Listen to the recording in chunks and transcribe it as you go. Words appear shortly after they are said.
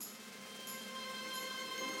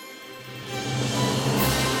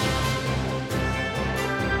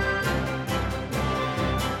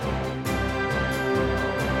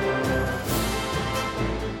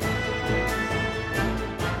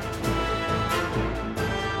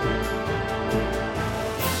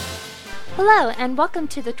Hello, and welcome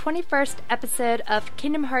to the 21st episode of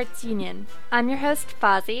Kingdom Hearts Union. I'm your host,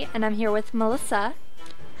 Fozzie, and I'm here with Melissa.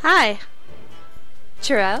 Hi.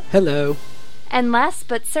 Churro. Hello. And last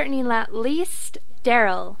but certainly not least,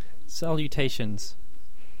 Daryl. Salutations.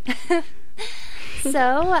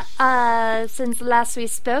 So, since last we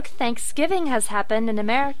spoke, Thanksgiving has happened in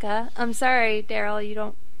America. I'm sorry, Daryl, you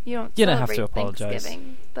don't have to apologize.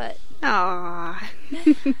 Thanksgiving, but Aww.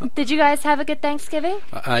 did you guys have a good Thanksgiving?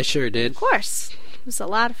 I sure did. Of course. It was a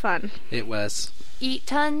lot of fun. It was. Eat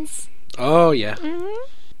tons? Oh, yeah. Mm-hmm.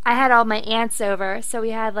 I had all my aunts over, so we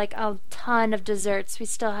had like a ton of desserts. We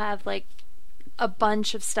still have like a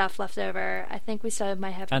bunch of stuff left over. I think we still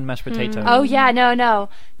might have And mashed potatoes. Oh yeah, no.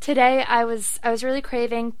 Today I was really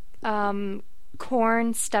craving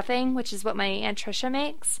corn stuffing, which is what my Aunt Trisha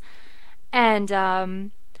makes. And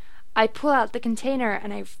I pull out the container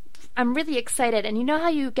and I'm really excited. And you know how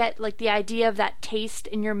you get like the idea of that taste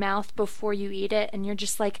in your mouth before you eat it, and you're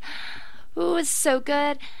just like, "Ooh, it's so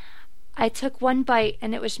good." I took one bite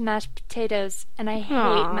and it was mashed potatoes, and I hate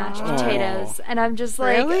mashed potatoes. And I'm just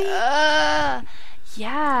like, Really?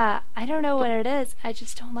 yeah, I don't know what it is. I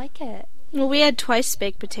just don't like it. Well, we had twice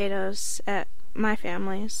baked potatoes at my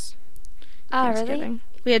family's Oh, Thanksgiving. really?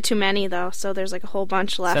 We had too many, though, so there's like a whole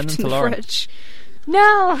bunch left Send them in to the Laura. fridge.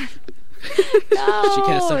 No! No! She can't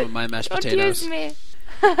have some of my mashed Don't potatoes. use me.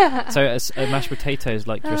 So a mashed potato is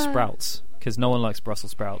like your sprouts, because no one likes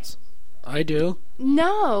Brussels sprouts. I do.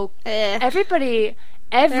 No, Eh. everybody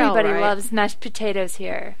right. loves mashed potatoes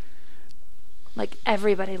here. Like,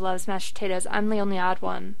 everybody loves mashed potatoes. I'm the only odd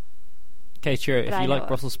one. Okay, sure. If I you know like it.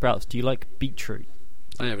 Brussels sprouts, do you like beetroot?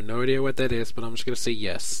 I have no idea what that is, but I'm just going to say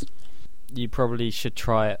yes. You probably should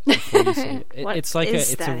try it before you see it. What It's like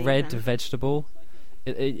is it's a that red even? vegetable.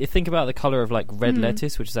 You think about the color of like red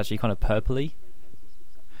lettuce, which is actually kind of purpley.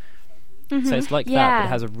 So it's like that, Yeah. but it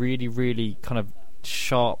has a really, really kind of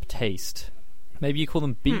sharp taste. Maybe you call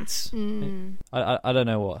them beets. I don't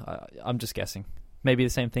know what. I'm just guessing. Maybe the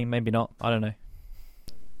same thing, maybe not. I don't know.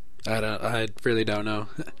 I really don't know.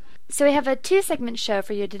 So we have a 2-segment show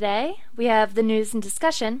for you today. We have the news and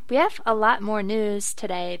discussion. We have a lot more news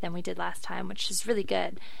today than we did last time, which is really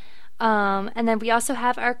good. And then we also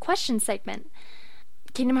have our question segment.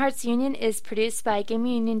 Kingdom Hearts Union is produced by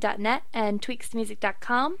GamingUnion.net and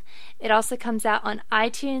TweaksMusic.com. It also comes out on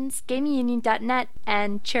iTunes, GamingUnion.net,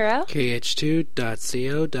 and Churro.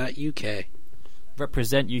 kh2.co.uk.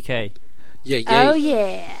 Represent UK. Yeah, Oh,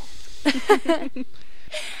 yeah.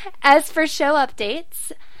 As for show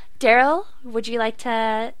updates, Daryl, would you like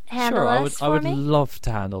to handle Sure, this I for would me? love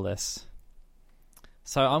to handle this.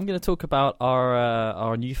 So I'm going to talk about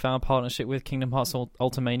our newfound partnership with Kingdom Hearts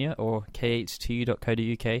Ultimania, or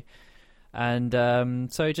kh2.co.uk.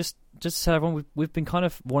 And so just to tell everyone, we've been kind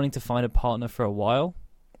of wanting to find a partner for a while.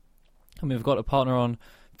 I mean, we've got a partner on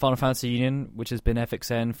Final Fantasy Union, which has been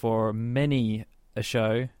FXN for many a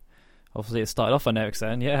show. Obviously, it started off on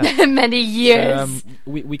FXN, yeah. Many years. So,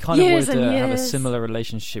 we kind of Years wanted to and have a years. similar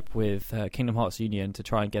relationship with Kingdom Hearts Union to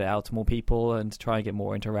try and get it out to more people and to try and get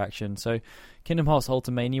more interaction. So Kingdom Hearts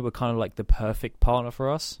Ultimania were kind of like the perfect partner for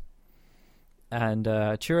us. And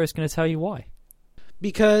Churro's going to tell you why.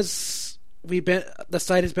 Because the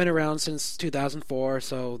site has been around since 2004,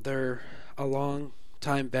 so they're a long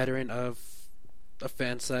time veteran of a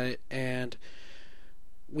fan site, and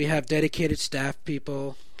we have dedicated staff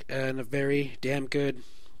people and a very damn good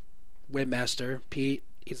webmaster, Pete.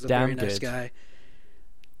 He's a very nice guy.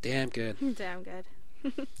 Damn good. Damn good.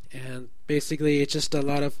 And basically, it's just a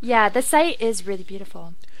lot of. Yeah, the site is really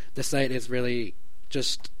beautiful. The site is really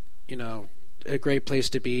just, a great place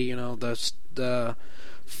to be.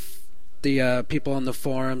 The people on the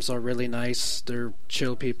forums are really nice. They're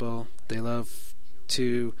chill people. They love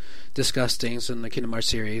to discuss things in the Kingdom Hearts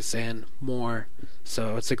series and more.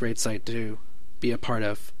 So it's a great site to be a part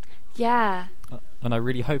of. Yeah. And I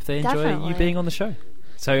really hope they enjoy Definitely. you being on the show.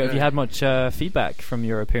 So have you had much feedback from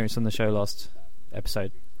your appearance on the show last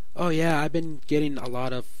episode? Oh yeah, I've been getting a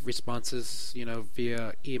lot of responses,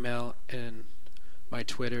 via email and my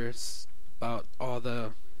Twitters about all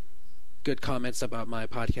the good comments about my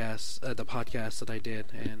podcast, the podcast that I did,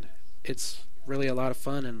 and it's really a lot of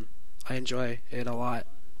fun, and I enjoy it a lot.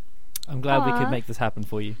 I'm glad we Aw. could make this happen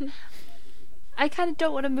for you. I kind of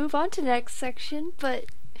don't want to move on to the next section, but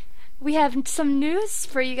we have some news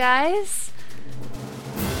for you guys.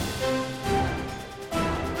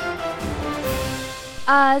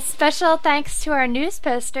 Special thanks to our news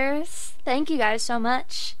posters. Thank you guys so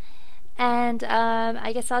much. And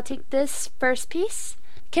I guess I'll take this first piece.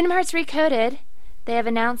 Kingdom Hearts Recoded, they have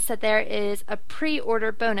announced that there is a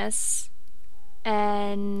pre-order bonus.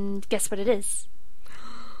 And guess what it is?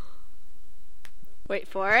 Wait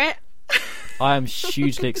for it. I am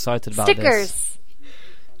hugely excited about this. Stickers.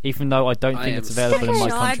 Even though I don't I think am it's available in my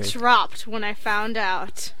Jaw country. dropped when I found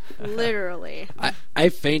out. Literally. I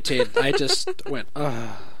fainted. I just went,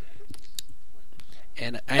 ugh.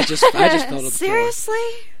 And I just fell to the floor. Seriously?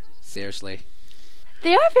 Seriously.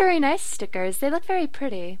 They are very nice stickers. They look very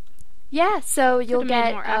pretty. Yeah, so you'll Could've made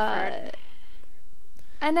get. more effort.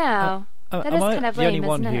 I know. That Am is I kind of the only lame,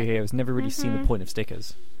 one isn't who it? here has never really seen the point of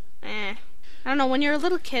stickers? I don't know. When you're a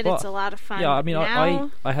little kid, Well, it's a lot of fun. Yeah, I mean,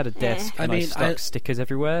 now, I had a desk I and I mean, stuck stickers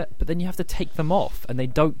everywhere, but then you have to take them off, and they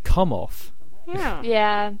don't come off. yeah.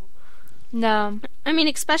 Yeah. No. I mean,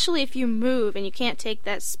 especially if you move and you can't take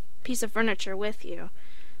that piece of furniture with you,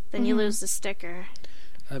 then you lose the sticker.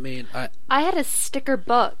 I mean, I had a sticker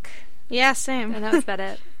book, Yeah, same. and that was about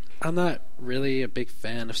it. I'm not really a big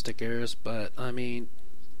fan of stickers, but I mean,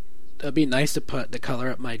 it'd be nice to put the color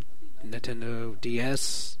up my Nintendo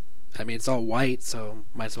DS. I mean, it's all white, so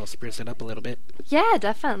might as well spruce it up a little bit. Yeah,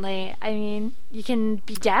 definitely. I mean, you can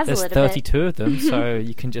bedazzle There's it a bit. 32 of them, so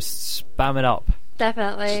you can just spam it up.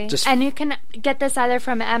 Definitely. Just- And you can get this either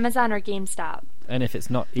from Amazon or GameStop. And if it's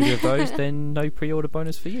not either of those, then no pre-order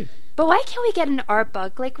bonus for you. But why can't we get an art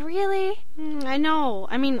book? Like, really? I know.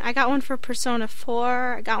 I mean, I got one for Persona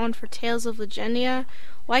 4. I got one for Tales of Legendia.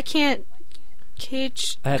 Why can't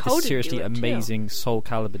Cage I had Coded this seriously do it too? amazing Soul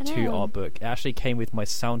Calibur I 2 know. art book. It actually came with my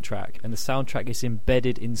soundtrack, and the soundtrack is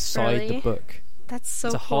embedded inside the Really? book. That's so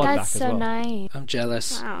It's a cool. hardback That's as so well. nice. I'm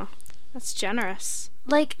jealous. Wow. That's generous.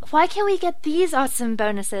 Like, why can't we get these awesome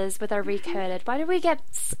bonuses with our Recoded? Why do we get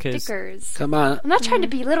Because- stickers? Come on, I'm not trying to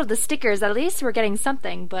belittle the stickers. At least we're getting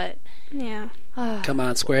something, but... Yeah. come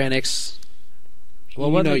on, Square Enix. Well,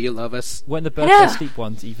 you when know the- you love us. When the birthday Yeah. sleep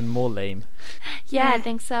one's even more lame. yeah, I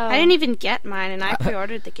think so. I didn't even get mine, and I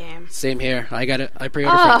pre-ordered the game. Same here. I got it. I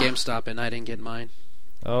pre-ordered Ah. from GameStop, and I didn't get mine.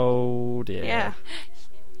 Oh dear. Yeah.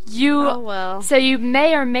 You... Oh, well. So you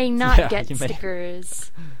may or may not Yeah, get you may.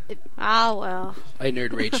 stickers. Ah, well. I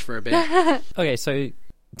nerd raged for a bit. Okay, so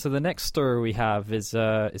the next story we have is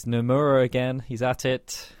Nomura again. He's at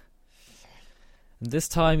it. And this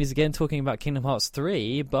time he's again talking about Kingdom Hearts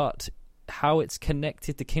 3, but how it's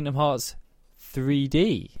connected to Kingdom Hearts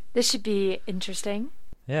 3D. This should be interesting.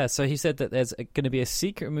 Yeah, so he said that there's going to be a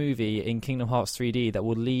secret movie in Kingdom Hearts 3D that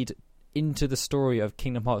will lead into the story of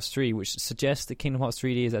Kingdom Hearts 3, which suggests that Kingdom Hearts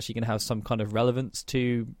 3D is actually going to have some kind of relevance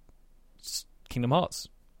to Kingdom Hearts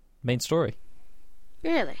main story.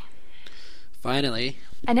 Really? Finally.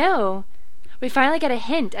 I know. We finally get a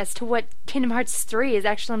hint as to what Kingdom Hearts 3 is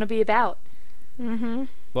actually going to be about. Mm-hmm.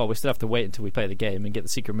 Well, we still have to wait until we play the game and get the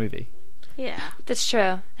secret movie. Yeah. That's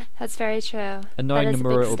true. That's very true. And knowing That is a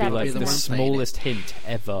Nomura, big it will be step. like Be the the one playing smallest hint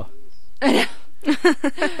ever.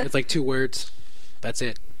 It's like 2 words. That's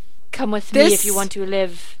it. Come with me This- if you want to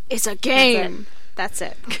live. It's a game. That's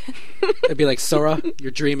it. It'd be like, Sora,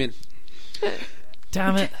 you're dreaming.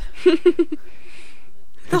 Damn it.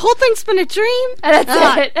 The whole thing's been a dream? And that's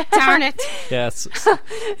Ah, it. darn it. Yes.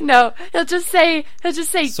 No, he'll just say, damn it,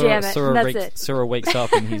 Sora, and that's it. Sora wakes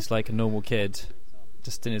up and he's like a normal kid,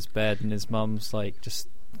 just in his bed, and his mum's like just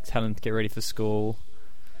telling him to get ready for school.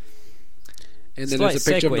 And then Slight there's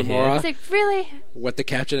a picture of segue here. Nomura It's like, really? with the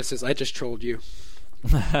caption that says, I just trolled you.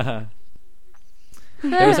 There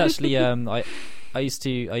was actually I used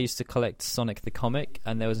to collect Sonic the comic,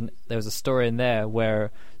 and there was a story in there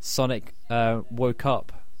where Sonic woke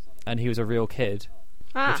up and he was a real kid,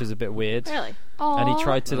 Ah, which was a bit weird. really? And he Aw.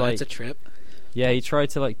 tried to Well, like that's a trip. he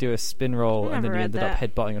tried to like do a spin roll, I and then never he read ended that.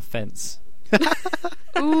 up headbutting a fence.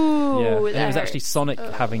 Ooh, Yeah, and that it was actually hurts. Sonic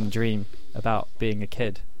having a dream about being a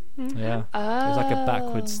kid. Yeah, Oh. it was like a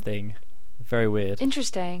backwards thing. Very weird.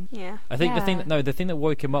 Interesting. Yeah. I think the Yeah. thing that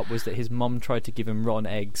woke him up was that his mum tried to give him rotten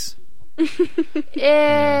eggs. Ew. So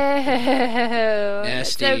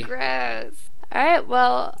Nasty. gross. Alright,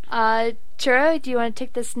 well, Churro, do you want to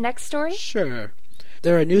take this next story? Sure.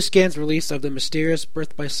 There are new scans released of the mysterious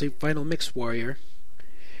Birth by Sleep Final Mix Warrior.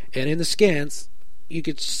 And in the scans, you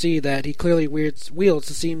could see that he clearly wields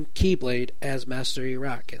the same Keyblade as Master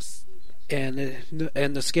Irakis. And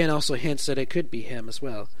the scan also hints that it could be him as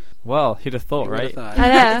well. Well, who'd have thought, Who would've right? thought? I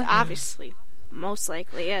It know. obviously, most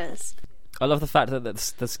likely is. I love the fact that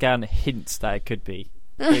the scan hints that it could be.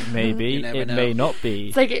 It may be. You never It know. may not be.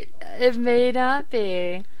 It's like, it may not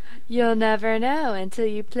be. You'll never know until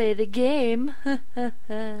you play the game.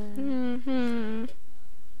 Mm-hmm.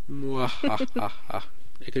 Mwahaha.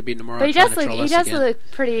 It could be Nomura But he trying does to look. troll He us does again.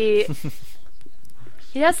 look pretty.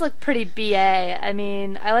 He does look pretty BA. I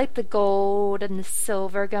mean, I like the gold and the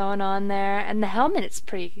silver going on there, and the helmet is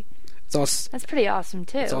pretty. It's all That's pretty awesome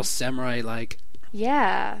too. it's all samurai like.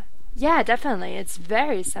 Yeah, yeah, definitely. It's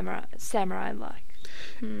very samurai like.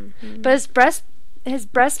 Mhm. But his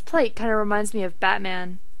breastplate kind of reminds me of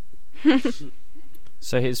Batman.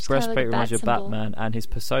 So his It's kinda like a breastplate reminds you of bat symbol. Batman, and his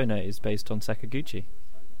persona is based on Sakaguchi.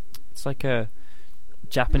 It's like a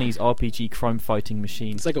Japanese RPG crime fighting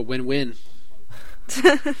machine. It's like a win-win.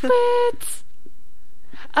 What?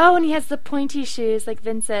 Oh, and he has the pointy shoes like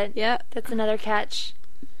Vincent. Yeah. That's another catch.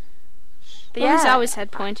 But Well, yeah, he's always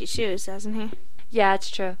had pointy shoes, hasn't he? yeah, it's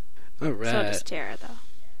true. All So right. does Tara,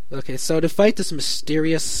 though. Okay, so to fight this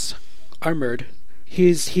mysterious armored,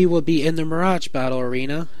 he will be in the Mirage Battle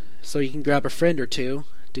Arena, so you can grab a friend or two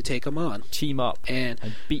to take him on. Team up And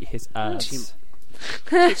and beat his ass, Team-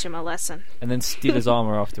 Teach him a lesson. and then steal his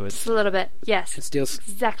armor afterwards. Just a little bit. Yes, steals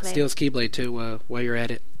exactly. Keyblade too while you're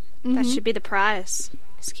at it. That Mhm. should be the prize.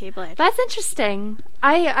 Is Keyblade. That's interesting.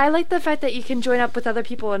 I like the fact that you can join up with other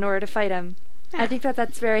people in order to fight him. Yeah. I think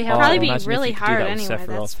that's very Oh, helpful. Probably be imagine if really you could do hard that with anyway.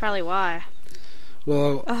 That's Sephiroth. probably why.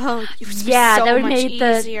 Well, Oh, it would Yeah, be so that would much make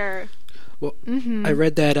the- easier. Mm-hmm. I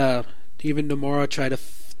read that even Nomura tried to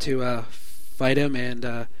fight him,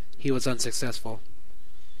 and he was unsuccessful.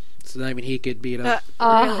 So I mean, he could beat him. Really?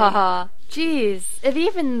 Jeez. If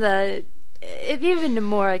even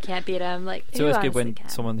Nomura can't beat him, like It's who always good honestly when can?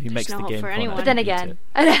 someone who There's makes no the hope game for can't anyone. But then beat again, it.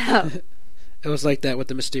 I know. It was like that with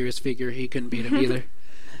the mysterious figure. He couldn't beat him either.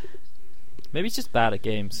 Maybe he's just bad at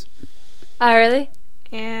games. Oh, really?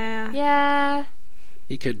 Yeah. Yeah.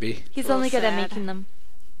 He could be. He's Little only good at sad. making them.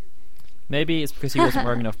 Maybe it's because he wasn't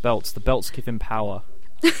wearing enough belts. The belts give him power.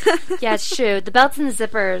 Yeah, it's true. The belts and the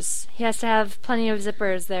zippers. He has to have plenty of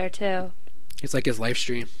zippers there too. It's like his live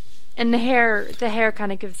stream. And the hair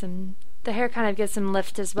kind of gives him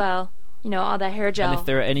lift as well. You know, all that hair gel. And if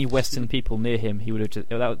there are any Western people near him, he would have just.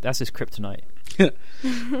 That's his kryptonite.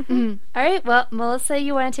 All right. Well, Melissa,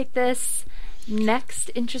 you want to take this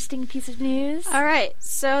next interesting piece of news? All right.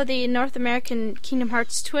 So the North American Kingdom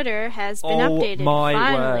Hearts Twitter has been Oh updated. my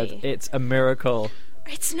finally. word! It's a miracle.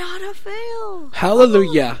 It's not a fail.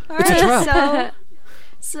 Hallelujah! All It's a right, trap.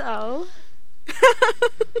 So.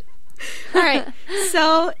 All right.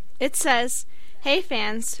 So it says, "Hey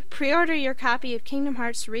fans, pre-order your copy of Kingdom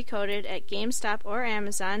Hearts Recoded at GameStop or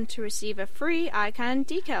Amazon to receive a free icon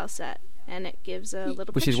decal set." And it gives a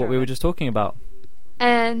little Which is picture what we of were it. just talking about.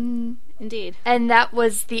 And Indeed. that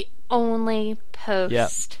was the only post. Yeah.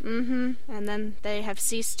 Mm-hmm. And then they have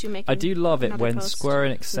ceased to make. I do love it another when post Square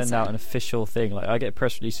Enix send since out then. an official thing. Like I get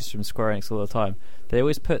press releases from Square Enix all the time. They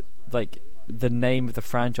always put like the name of the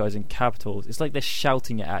franchise in capitals. It's like they're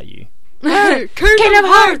shouting it at you. Hey, Kingdom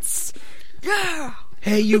Hearts! Yeah.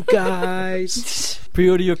 Hey, you guys!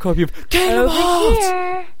 Pre-order your copy of Kingdom Over Hearts.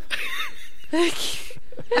 here.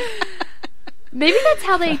 Maybe that's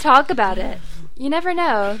how they talk about it. You never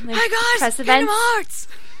know. Like, Hey guys, press Kingdom events. Hearts.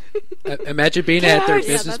 Imagine being at their Yeah,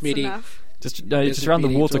 business that's meeting. enough. Just Business around the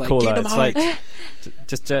meetings water are like, cooler. Kingdom It's like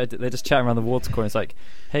Hearts. they're just chatting around the water cooler. It's like,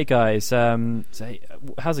 hey guys, so, hey,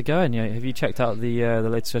 how's it going? You know, have you checked out the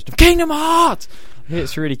latest version of Kingdom Hearts? I hear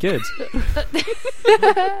it's really good.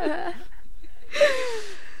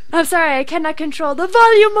 I'm sorry, I cannot control the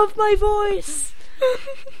volume of my voice.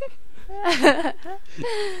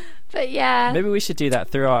 But yeah. Maybe we should do that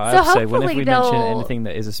through our So episode. Whenever hopefully we mention they'll- anything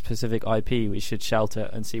that is a specific IP, we should shout it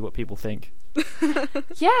and see what people think.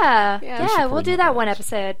 Yeah, We yeah, should we'll probably do not that do one that.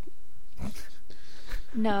 episode.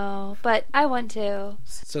 No, but I want to.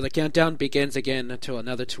 So the countdown begins again until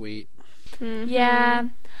another tweet. Mhm. Yeah.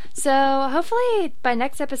 So hopefully by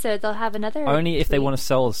next episode they'll have another. Only if they tweet. want to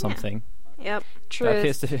sell something. Yep. That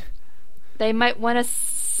appears Truth. to. They might want to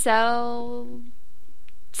sell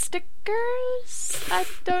stickers. I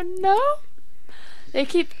don't know. They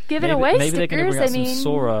keep giving Maybe, away maybe they're going to stickers. bring out I mean, some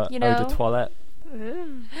Sora you eau know. de toilette.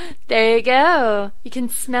 Ooh. There you go. You can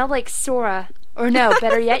smell like Sora. Or no,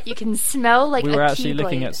 better yet, you can smell like We a were actually Keyblade.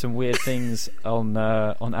 looking at some weird things on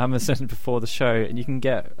Amazon before the show, and you can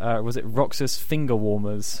get was it Roxas finger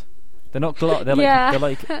warmers? They're not gloves. They're like Yeah. they're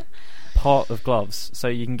like part of gloves, so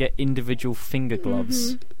you can get individual finger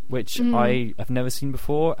gloves, which I have never seen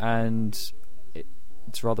before, and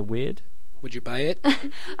it's rather weird. Would you buy it?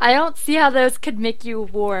 I don't see how those could make you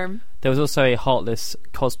warm. There was also a Heartless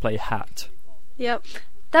cosplay hat. Yep.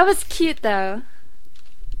 That was cute though.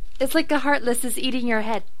 It's like a Heartless is eating your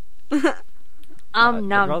head. I'd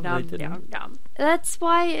Nom rather nom they didn't. nom nom. That's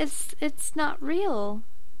why it's not real,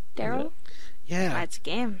 Daryl. Yeah. That's a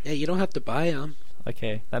game. Yeah, you don't have to buy them.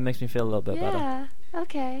 Okay, that makes me feel a little bit better. Yeah.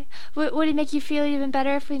 Okay. Would it make you feel even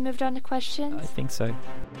better if we moved on to I questions? think so.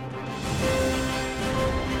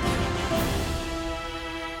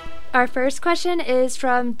 Our first question is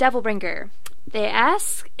from Devilbringer. They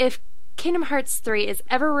ask if Kingdom Hearts 3 is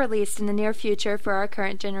ever released in the near future for our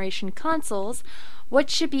current generation consoles, what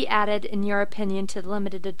should be added, in your opinion, to the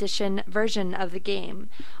limited edition version of the game?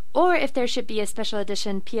 Or if there should be a special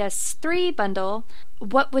edition PS3 bundle,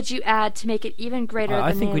 what would you add to make it even greater than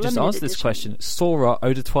I think the we just limited answered this edition? question. Sora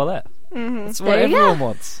Eau de Toilette. Mm-hmm. That's what There you everyone go.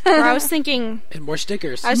 wants. Or I was thinking, And more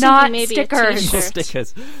stickers. I was Not thinking maybe stickers. a More t-shirt.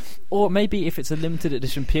 stickers. Or maybe if it's a limited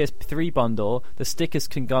edition PS3 bundle, the stickers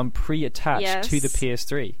can come pre-attached to the Yes.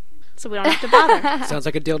 PS3. So we don't have to bother. Sounds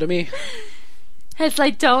like a deal to me. It's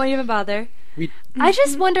like, don't even bother. I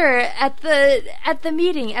just wonder at the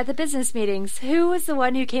meeting, at the business meetings, who was the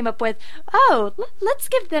one who came up with, let's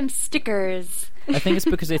give them stickers. I think it's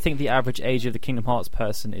because they think the average age of the Kingdom Hearts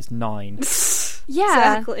person is 9.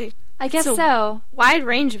 Yeah, Exactly. I guess So- so. Wide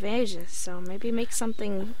range of ages, so maybe make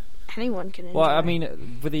something anyone can enjoy. Well, I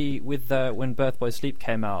mean, with when Birth by Sleep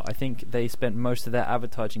came out, I think they spent most of their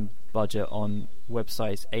advertising budget on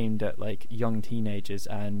websites aimed at like young teenagers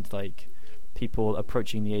and like people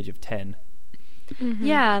approaching the age of 10. Mm-hmm.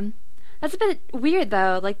 Yeah. That's a bit weird,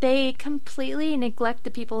 though. Like, they completely neglect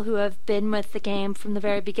the people who have been with the game from the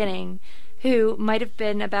very beginning, who might have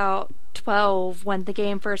been about 12 when the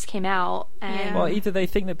game first came out. And Yeah. Well, either they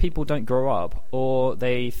think that people don't grow up, or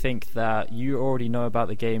they think that you already know about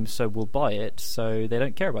the game, so we'll buy it, so they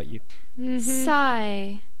don't care about you.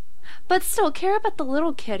 sigh. But still, care about the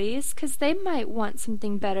little kiddies, because they might want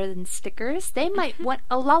something better than stickers. They might want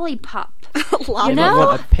a lollipop. They You might know?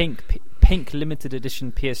 want a pink limited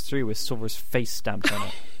edition PS3 with Sora's face stamped on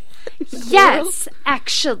it. Yes,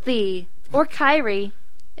 actually. Or Kyrie,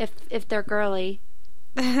 if they're girly.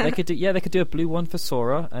 They could do a blue one for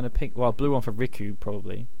Sora and a blue one for Riku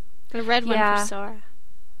probably, A red one Yeah. for Sora.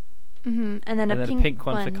 And then and a then a pink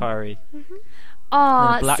one for Kairi, and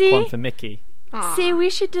Aw, a black see? one for Mickey. Aw. See, we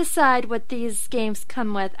should decide what these games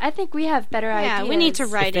come with. I think we have better ideas. Yeah, we need to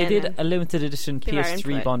write If they in. did and- a limited edition give our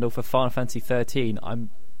PS3 input. bundle for Final Fantasy 13,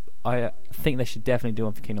 I think they should definitely do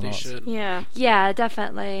one for Kingdom They Hearts. should. Yeah. Yeah,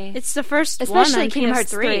 definitely. It's the first Especially one on Kingdom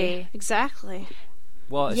Hearts PS3. 3. Exactly.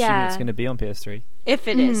 Well, assuming Yeah. it's going to be on PS3. If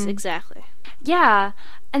it is, exactly. Yeah,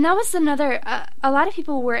 and that was another. A lot of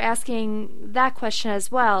people were asking that question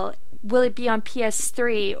as well. Will it be on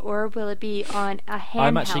PS3 or will it be on a handheld?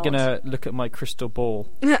 I'm actually going to look at my crystal ball,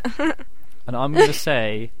 and I'm going to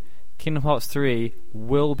say Kingdom Hearts 3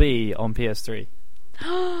 will be on PS3.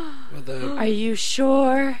 Will the, Are you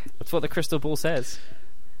sure? That's what the crystal ball says.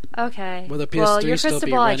 Okay. Will the well, PS3 your still crystal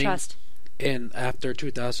be ball, I running? trust. in after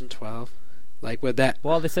 2012? Like with that?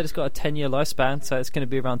 Well, they said it's got a 10-year lifespan, so it's going to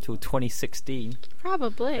be around till 2016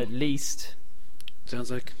 Probably. at least.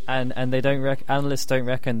 Sounds like And they don't analysts don't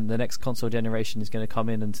reckon the next console generation is going to come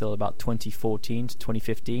in until about 2014 to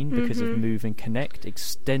 2015 because of Move and Connect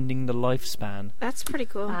extending the lifespan. That's pretty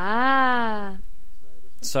cool. Ah.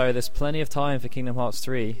 So there's plenty of time for Kingdom Hearts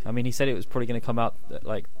 3. I mean, he said it was probably going to come out at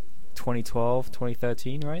like 2012,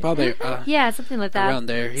 2013, right? probably Yeah, something like that. around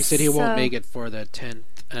there. He said he So- won't make it for the 10th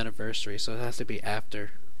anniversary, so it has to be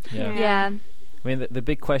after. Yeah. Yeah. I mean, the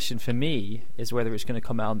big question for me is whether it's going to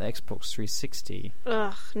come out on the Xbox 360.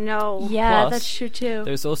 Ugh, no. Yeah, Plus, that's true too.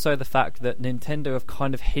 There's also the fact that Nintendo have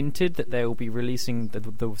kind of hinted that they will be releasing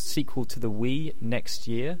the sequel to the Wii next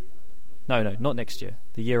year. No, not next year.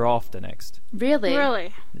 The year after next. Really?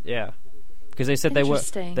 Really? Yeah, because they said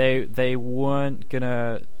Interesting. they weren't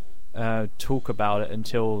gonna talk about it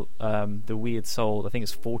until the Wii had sold. I think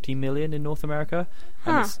it's 40 million in North America,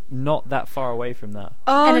 and Huh. it's not that far away from that.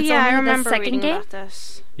 Oh, And it's yeah, I only the remember second reading game? about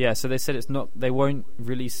this. Yeah, so they said it's not. They won't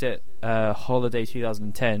release it holiday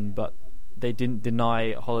 2010, but they didn't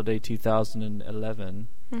deny holiday 2011.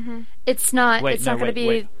 It's not. Wait, it's no, not going to wait, be.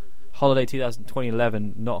 wait. Holiday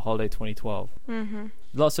 2011, not holiday 2012. Mm-hmm.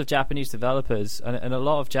 Lots of Japanese developers, and a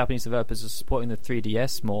lot of Japanese developers are supporting the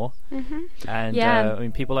 3DS more. Mm-hmm. And Yeah. I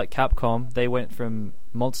mean, people like Capcom, they went from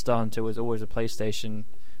Monster Hunter was always a PlayStation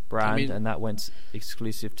brand, I mean- and that went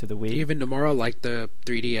exclusive to the Wii. Even Nomura liked the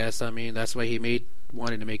 3DS. I mean, that's why he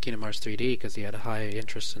wanted to make Kingdom Hearts 3D because he had a high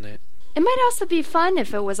interest in it. It might also be fun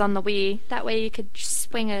if it was on the Wii. That way you could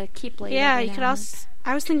swing a Keyblade. Yeah, every you could now also.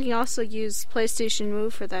 I was thinking also use PlayStation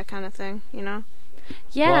Move for that kind of thing, you know? and- Well,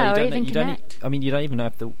 Yeah, you or don't even know- you don't e- Connect. I mean, you don't even know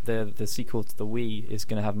if the sequel to the Wii is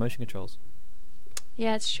going to have motion controls.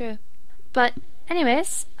 Yeah, it's true. But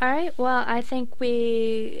anyways, all right. Well, I think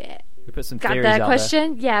we We put some got theories that out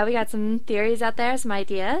question. Yeah, we got some theories out there, some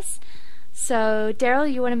ideas. So,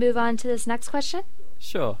 Daryl, you want to move on to this next question? there.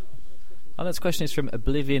 Sure. Our next question is from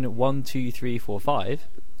Oblivion12345,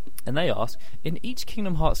 and they ask: in each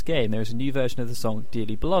Kingdom Hearts game, there is a new version of the song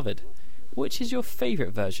 "Dearly Beloved." Which is your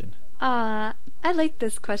favourite version? I like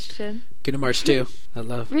this question. Kingdom Hearts 2. I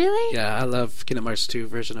love. Really? Yeah, I love Kingdom Hearts 2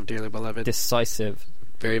 version of Dearly Beloved Decisive.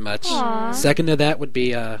 very much. Aw. Second to that would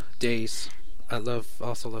be Days. I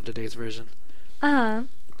also love the Days version. Uh-huh.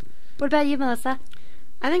 What about you, Melissa?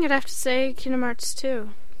 I think I'd have to say Kingdom Hearts 2.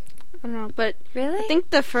 I don't know, but Really? I think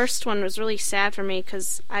the first one was really sad for me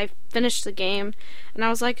because I finished the game and I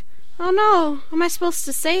was like, oh no, am I supposed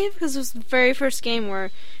to save? Because it was the very first game where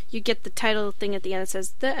you get the title thing at the end that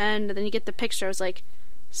says the end, and then you get the picture. I was like,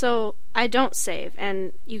 so I don't save,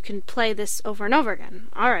 and you can play this over and over again.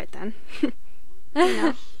 All right then.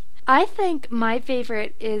 know? I think my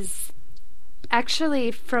favorite is actually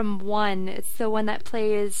from 1. It's the one that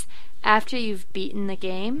plays after you've beaten the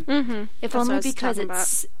game. Mm-hmm. If That's what I only was because talking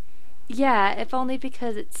it's if only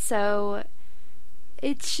because it's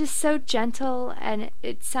just so gentle, and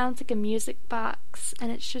it sounds like a music box,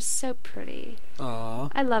 and it's just so pretty. Aw.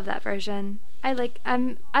 I love that version.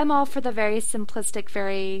 I'm all for the very simplistic,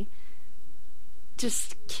 very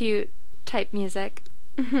just cute type music.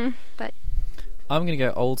 Mm-hmm. But I'm going to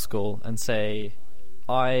go old school and say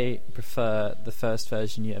I prefer the first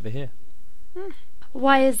version you ever hear.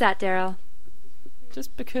 why is that, Daryl?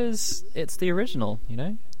 Just because it's the original, you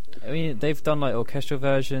know? I mean, they've done like orchestral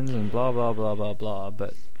versions and blah blah blah blah blah,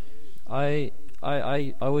 but I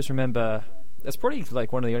always remember that's probably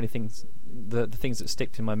like one of the only things, the things that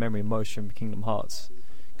stick to my memory most from Kingdom Hearts,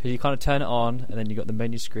 because you kind of turn it on and then you got the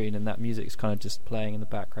menu screen and that music's kind of just playing in the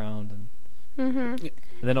background, and Mm-hmm.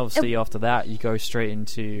 then obviously after that you go straight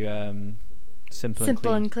into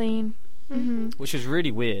Simple and Clean, Mm-hmm. which is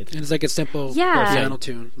really weird. And it's like a simple Yeah. piano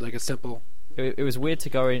tune, like a simple. It was weird to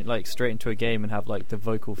go in like straight into a game and have like the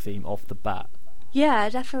vocal theme off the bat. Yeah,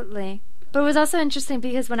 definitely. But it was also interesting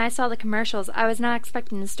because when I saw the commercials, I was not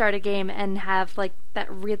expecting to start a game and have like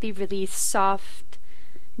that really, really soft,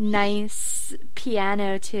 nice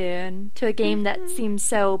piano tune to a game that seems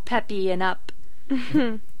so peppy and up.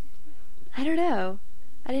 I don't know.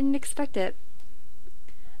 I didn't expect it.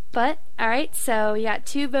 But, alright, so you got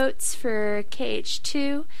 2 votes for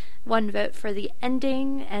KH2, 1 vote for the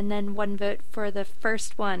ending, and then 1 vote for the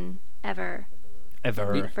first one ever.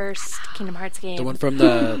 Ever. First Kingdom Hearts game. The one from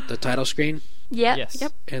the title screen, Yep. Yes.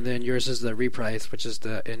 Yep. and then yours is the reprise, which is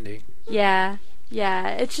the ending. Yeah. Yeah.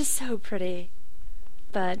 It's just so pretty.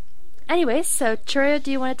 But, anyway, so Churio,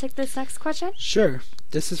 do you want to take this next question? Sure.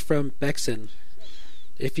 This is from Bexon.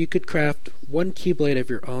 If you could craft one Keyblade of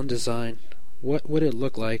your own design, what would it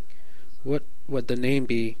look like? What would the name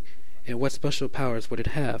be? And what special powers would it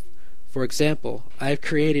have? For example, I have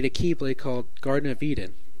created a Keyblade called Garden of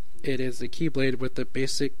Eden. It is a Keyblade with the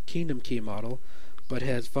basic Kingdom Key model, but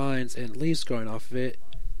has vines and leaves growing off of it,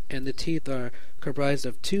 and the teeth are comprised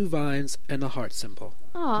of 2 vines and a heart symbol.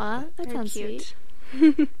 Aw, that Very sounds cute.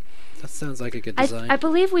 sweet. That sounds like a good design. I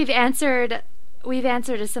believe we've answered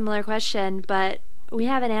a similar question, but we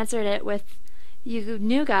haven't answered it with you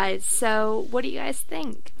new guys. So, what do you guys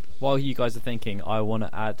think? While you guys are thinking, I want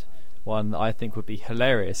to add one that I think would be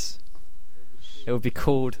hilarious. It would be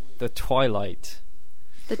called the Twilight.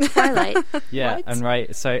 The Twilight. Yeah, What? and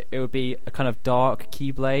right, so it would be a kind of dark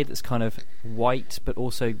Keyblade that's kind of white but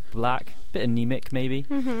also black, bit anemic maybe,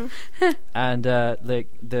 Mm-hmm. and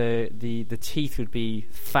the teeth would be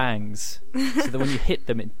fangs, so that when you hit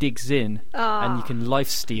them, it digs in and you can life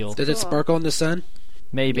steal Does it Cool. sparkle in the sun?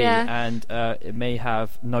 maybe, Yeah. and it may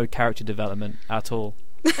have no character development at all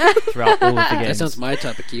throughout all of the That games. sounds my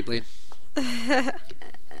type of Keyblade.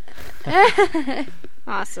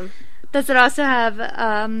 Awesome. Does it also have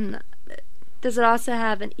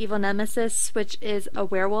an evil nemesis, which is a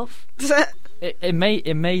werewolf? It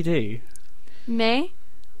may do. May?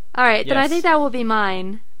 Alright, then I Yes. think that will be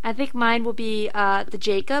mine. I think mine will be the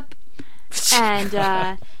Jacob. And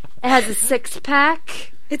it has a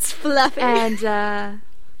 6-pack. It's fluffy. And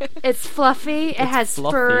it's fluffy. It has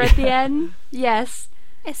fluffy. fur at the end. Yes.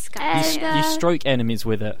 It's You, And, you stroke enemies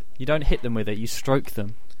with it. You don't hit them with it. You stroke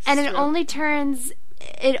them. And it True.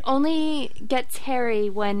 only gets hairy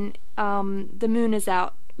when the moon is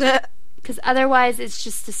out. Because otherwise it's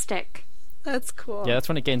just a stick. That's cool. Yeah, that's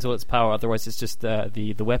when it gains all its power. Otherwise, it's just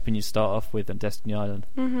the weapon you start off with on Destiny Island.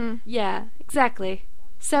 Mm-hmm. Yeah, exactly.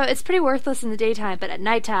 So it's pretty worthless in the daytime, but at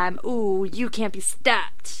nighttime, ooh, you can't be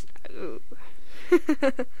stopped. Ooh.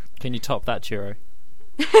 Can you top that, Chiro?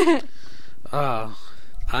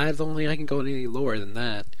 I don't think I can go any lower than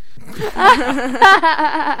that.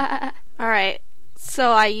 All right.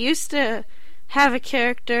 So I used to have a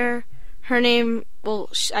character. Her name, well,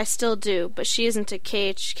 I still do, but she isn't a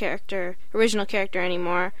KH character, original character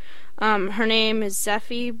anymore. Her name is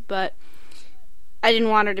Zephy, but I didn't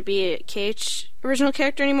want her to be a KH original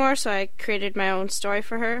character anymore, so I created my own story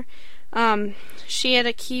for her. She had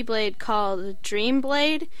a Keyblade called Dream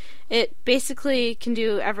Blade. It basically can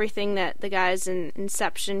do everything that the guys in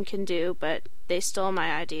Inception can do, but they stole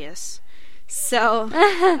my ideas. So,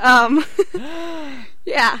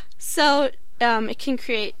 yeah. So, it can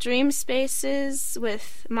create dream spaces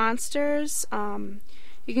with monsters.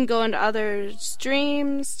 You can go into others'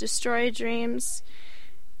 dreams, destroy dreams.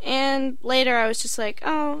 And later I was just like,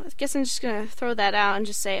 oh, I guess I'm just going to throw that out and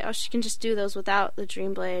just say, oh, she can just do those without the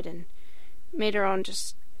Dream Blade, and made her own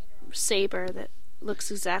just saber that looks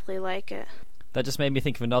exactly like it. That just made me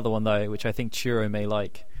think of another one, though, which I think Churro may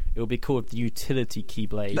like. It will be called the Utility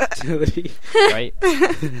Keyblade. Utility. Right?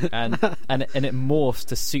 and it morphs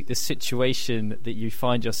to suit the situation that you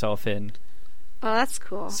find yourself in. Oh, that's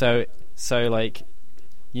cool. So like,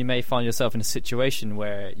 you may find yourself in a situation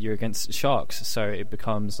where you're against sharks, so it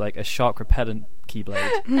becomes like a shark repellent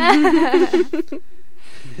Keyblade.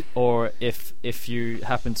 Or if you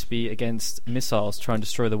happen to be against missiles trying to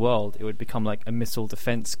destroy the world, it would become like a missile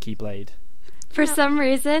defense Keyblade. For some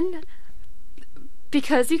reason,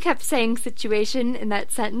 because you kept saying situation in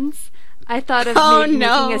that sentence, I thought of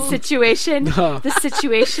making a situation, the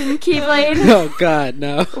situation Keyblade. Oh God,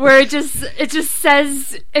 no! Where it just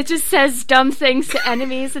says dumb things to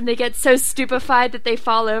enemies, and they get so stupefied that they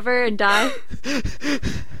fall over and die.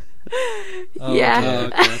 Yeah.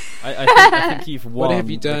 Okay. I think you've won. What have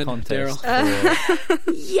you done, the contest Daryl?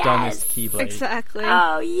 for Yes, dumbest Keyblade. Exactly.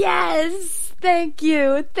 Oh yes, thank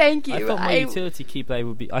you. I thought my utility Keyblade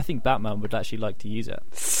would be. I think Batman would actually like to use it.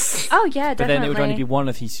 Oh yeah, definitely. But then it would only be one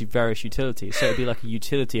of his various utilities, so it would be like a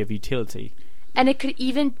utility of utility. And it could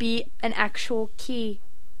even be an actual key.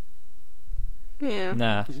 Yeah.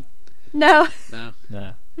 Nah. No. No.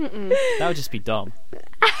 Nah. Mm-mm. That would just be dumb.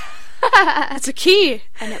 It's a key,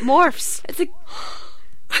 and it morphs.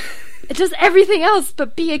 It does everything else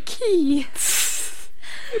but be a key.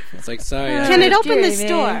 It's like, sorry. Can it open Jeremy. this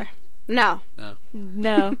door? No.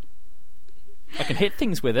 No. I can hit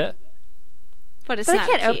things with it. But it's But I not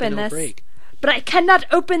can't a key. open It'll this. break. But I cannot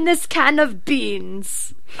open this can of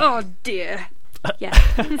beans. Oh dear. Yeah.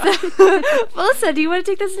 Melissa, do you want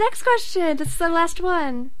to take this next question? This is the last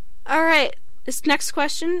one. All right. This next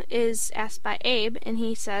question is asked by Abe, and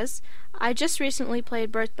he says, I just recently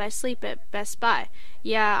played Birth by Sleep at Best Buy.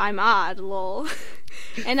 Yeah, I'm odd, lol.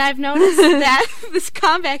 And I've noticed that this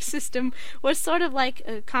combat system was sort of like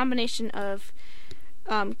a combination of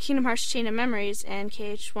Kingdom Hearts Chain of Memories and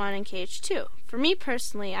KH1 and KH2. For me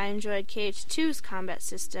personally, I enjoyed KH2's combat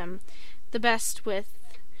system the best, with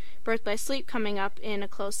Birth by Sleep coming up in a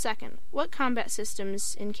close second. What combat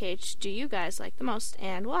systems in KH do you guys like the most,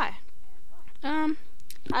 and why?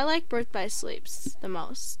 I like Birth by Sleep's the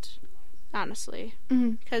most, honestly,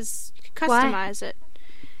 because you can customize it,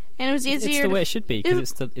 and it was easier. It's the way it should be,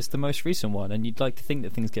 because it's the most recent one, and you'd like to think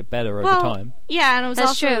that things get better over time. Yeah, and it was That's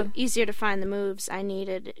also true. easier to find the moves I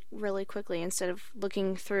needed really quickly instead of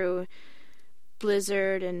looking through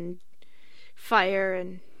Blizzard and Fire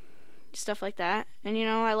and stuff like that. And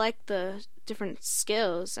I like the different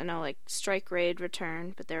skills. I know, like Strike, Raid,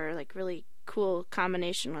 Return, but there are like really cool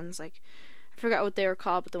combination ones. Like, I forgot what they were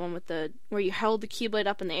called, but the one with where you held the Keyblade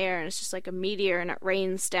up in the air and it's just like a meteor and it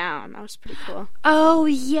rains down. That was pretty cool. Oh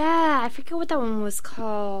yeah, I forget what that one was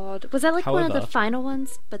called. Was that like one of the However- final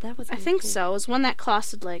ones? But that was. I think so. It was one that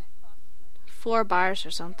costed like 4 bars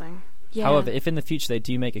or something. Yeah. However, if in the future they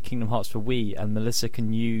do make a Kingdom Hearts for Wii and Melissa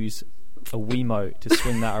can use a Wiimote to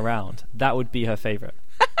swing that around, that would be her favourite.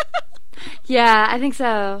 Yeah, I think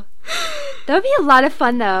so. That would be a lot of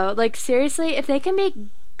fun though. Like seriously, if they can make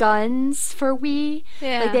guns for Wii,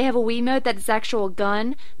 Yeah. like they have a Wiimote that's actual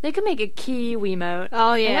gun, they could make a key Wiimote.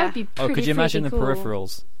 Oh, And yeah. that would be pretty. Oh, could you imagine freaking the cool.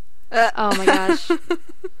 peripherals? Oh my gosh.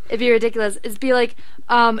 It'd be ridiculous. It'd be like,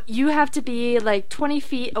 you have to be like 20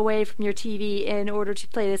 feet away from your TV in order to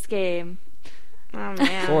play this game. Oh,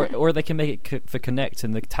 man. Or they can make it for Connect,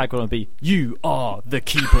 and the tagline would be, "You are the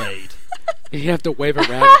Keyblade." You have to wave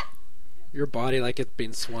around your body like it's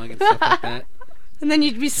being swung and stuff like that. And then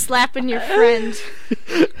you'd be slapping your friend.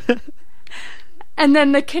 And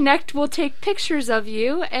then the Kinect will take pictures of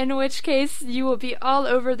you, in which case you will be all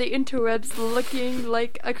over the interwebs looking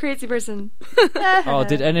like a crazy person. Oh,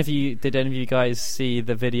 did any of you guys see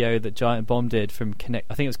the video that Giant Bomb did from Connect?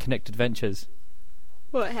 I think it was Connect Adventures,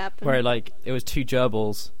 What happened? where like it was 2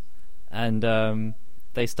 gerbils, and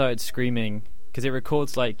they started screaming because it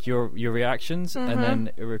records like your reactions, and then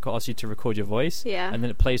it asks you to record your voice, Yeah. and then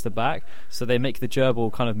it plays the back. So they make the gerbil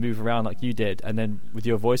kind of move around like you did, and then with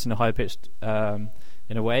your voice in a high pitched high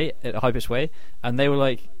pitched way, and they were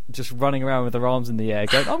like just running around with their arms in the air,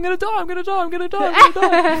 going, "I'm gonna die! I'm gonna die! I'm gonna die! I'm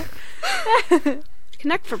gonna die!"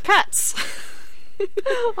 Connect for pets.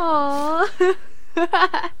 Aww.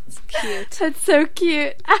 Cute. That's so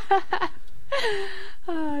cute.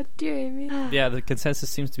 Oh, dear me. Yeah, the consensus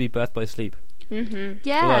seems to be Birth by Sleep. Mm-hmm.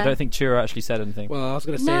 Yeah. Although I don't think Chiro actually said anything. Well, I was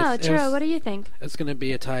gonna say No, it's, Chiro, what do you think? it's gonna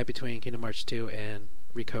be a tie between Kingdom Hearts 2 and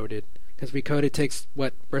Recoded, because Recoded takes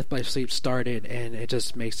what Birth by Sleep started and it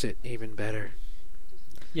just makes it even better.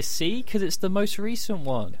 You see? Because it's the most recent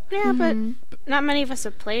one. Yeah, Mhm. but not many of us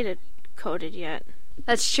have played it coded yet.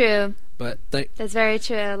 That's true. But That's very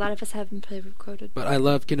true. A lot of us haven't played Recoded. I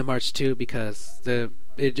love Kingdom Hearts 2 because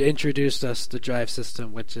it introduced us the drive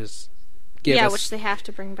system, which Which they have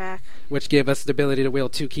to bring back. which gave us the ability to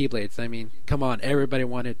wield two Keyblades. I mean, come on, everybody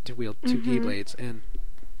wanted to wield two Keyblades, and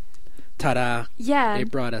ta-da, Yeah. they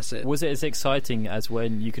brought us it. Was it as exciting as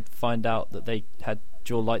when you could find out that they had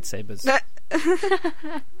dual lightsabers?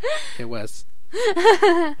 It was.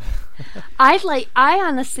 I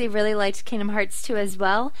honestly really liked Kingdom Hearts 2 as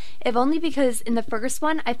well, if only because in the first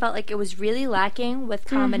one I felt like it was really lacking with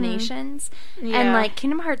combinations. Yeah. And like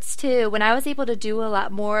Kingdom Hearts 2, when I was able to do a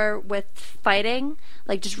lot more with fighting,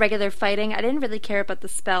 like just regular fighting, I didn't really care about the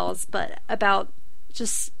spells, but about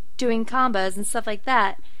just doing combos and stuff like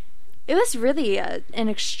that. It was really an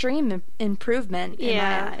extreme improvement in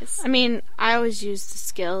my eyes. I mean, I always use the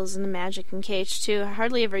skills and the magic in KH2. I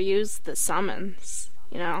hardly ever use the summons,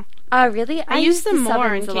 you know. Oh, really? I use them the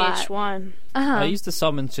more in summons a lot. KH1. Uh-huh. I used the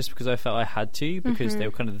summons just because I felt I had to, because they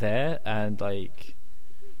were kind of there, and like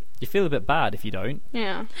you feel a bit bad if you don't.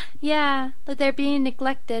 Yeah. Yeah, but they're being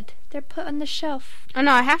neglected. They're put on the shelf. Oh,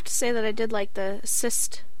 no, I have to say that I did like the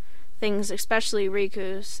assist things, especially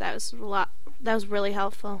Riku's. That was really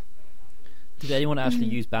helpful. Did anyone actually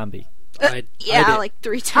use Bambi? I Yeah, did. like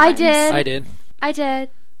 3 times. I did. I did. I did.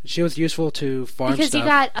 She was useful to farm Because stuff. you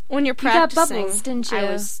got When you're You got practicing, bubbles, didn't you? I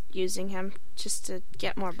was using him just to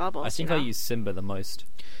get more bubbles. I think you I know? used Simba the most.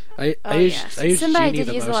 I Oh, used, yes. I used Simba. I Genie did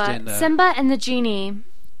the use a most lot. in Simba and the genie.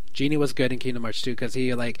 Genie was good in Kingdom Hearts 2 because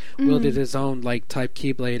he like wielded his own like type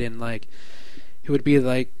Keyblade, and like he would be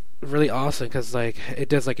like really awesome because like it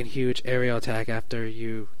does like a huge aerial attack after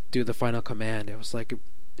you do the final command. It was like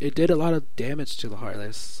it did a lot of damage to the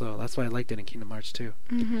Heartless, so that's why I liked it in Kingdom Hearts 2.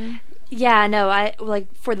 Yeah, no, I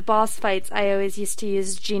like for the boss fights. I always used to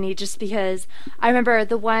use Genie just because I remember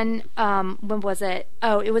the one. When was it?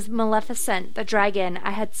 Oh, it was Maleficent, the dragon.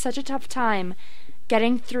 I had such a tough time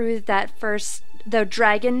getting through the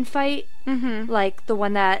dragon fight, like the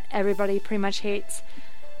one that everybody pretty much hates.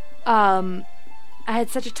 I had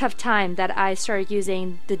such a tough time that I started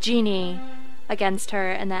using the Genie against her,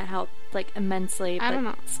 and that helped like immensely. I But don't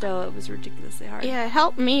know. still, it was ridiculously hard. Yeah, it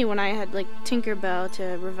helped me when I had like Tinkerbell to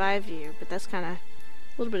revive you, but that's kind of a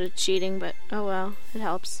little bit of cheating. But oh well, it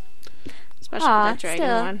helps, especially Aw, with that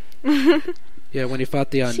dragon one. Yeah, when he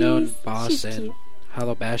fought the unknown She's boss in cute.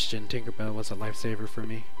 Hollow Bastion, Tinkerbell was a lifesaver for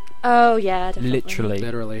me, Oh yeah, definitely. Literally.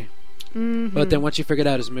 literally. Mhm. But then once you figured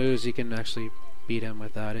out his moves, you can actually beat him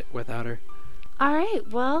without her. All right,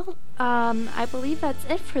 well, I believe that's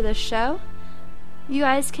it for this show. You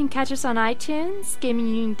guys can catch us on iTunes,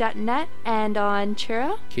 gamingunion.net, and on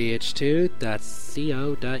Churro.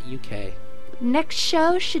 kh2.co.uk. Next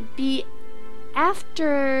show should be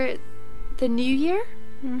after the new year,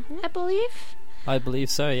 I believe. I believe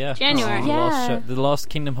so, yeah. January. The last Yeah. the last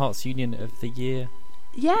Kingdom Hearts Union of the year.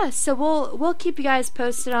 Yeah, so we'll keep you guys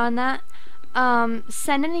posted on that.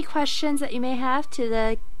 Send any questions that you may have to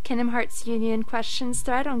the Kingdom Hearts Union questions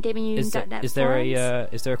thread on gamingunion.net. Is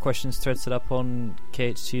there a questions thread set up on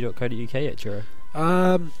kh2.co.uk yet, Juro?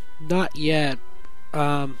 Not yet.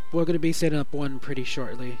 We're going to be setting up one pretty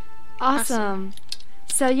shortly. Awesome.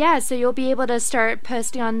 So you'll be able to start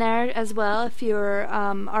posting on there as well if you're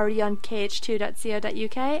already on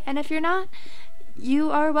kh2.co.uk, and if you're not,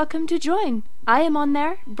 you are welcome to join. I am on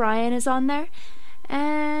there. Brian is on there.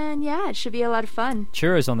 And yeah, it should be a lot of fun.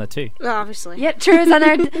 Churo's on there too. Well, obviously. Yep, Churo's on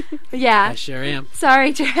there. I Yeah. sure am.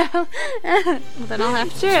 Sorry, Churro. Well, then I'll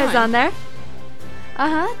have to Churro's join. on there.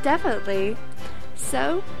 Definitely.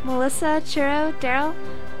 So, Melissa, Churro, Daryl,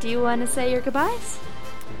 do you want to say your goodbyes?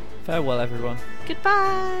 Farewell, everyone.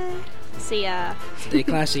 Goodbye. See ya. Stay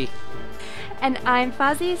classy. And I'm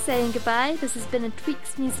Fozzie saying goodbye. This has been a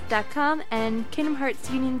TweaksMusic.com and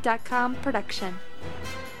KingdomHeartsUnion.com production.